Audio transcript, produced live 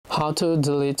How to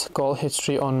delete call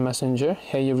history on Messenger.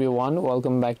 Hey everyone,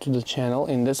 welcome back to the channel.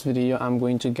 In this video I'm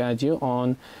going to guide you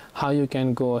on how you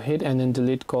can go ahead and then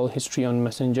delete call history on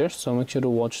Messenger, so make sure to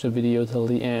watch the video till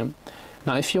the end.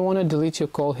 Now if you want to delete your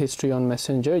call history on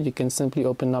Messenger, you can simply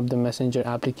open up the Messenger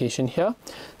application here.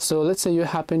 So let's say you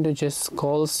happen to just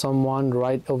call someone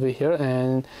right over here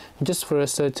and just for a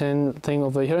certain thing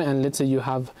over here, and let's say you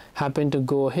have happened to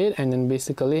go ahead and then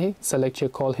basically select your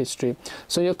call history.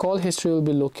 So your call history will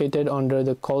be located under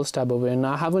the calls tab over here.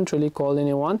 Now I haven't really called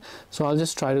anyone, so I'll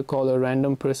just try to call a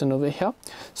random person over here.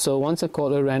 So once I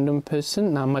call a random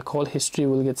person, now my call history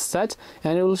will get set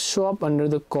and it will show up under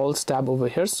the calls tab over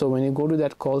here. So when you go to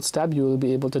that calls tab, you will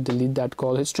be able to delete that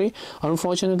call history.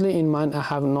 Unfortunately in mine I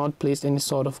have not placed any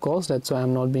sort of calls, that's why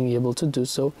I'm not being able to do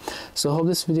so. So hope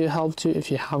this video helped you.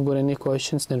 If you have got any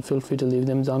questions, then feel free to leave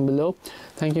them down below.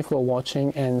 Thank you for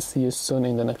watching and see you soon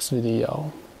in the next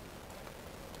video.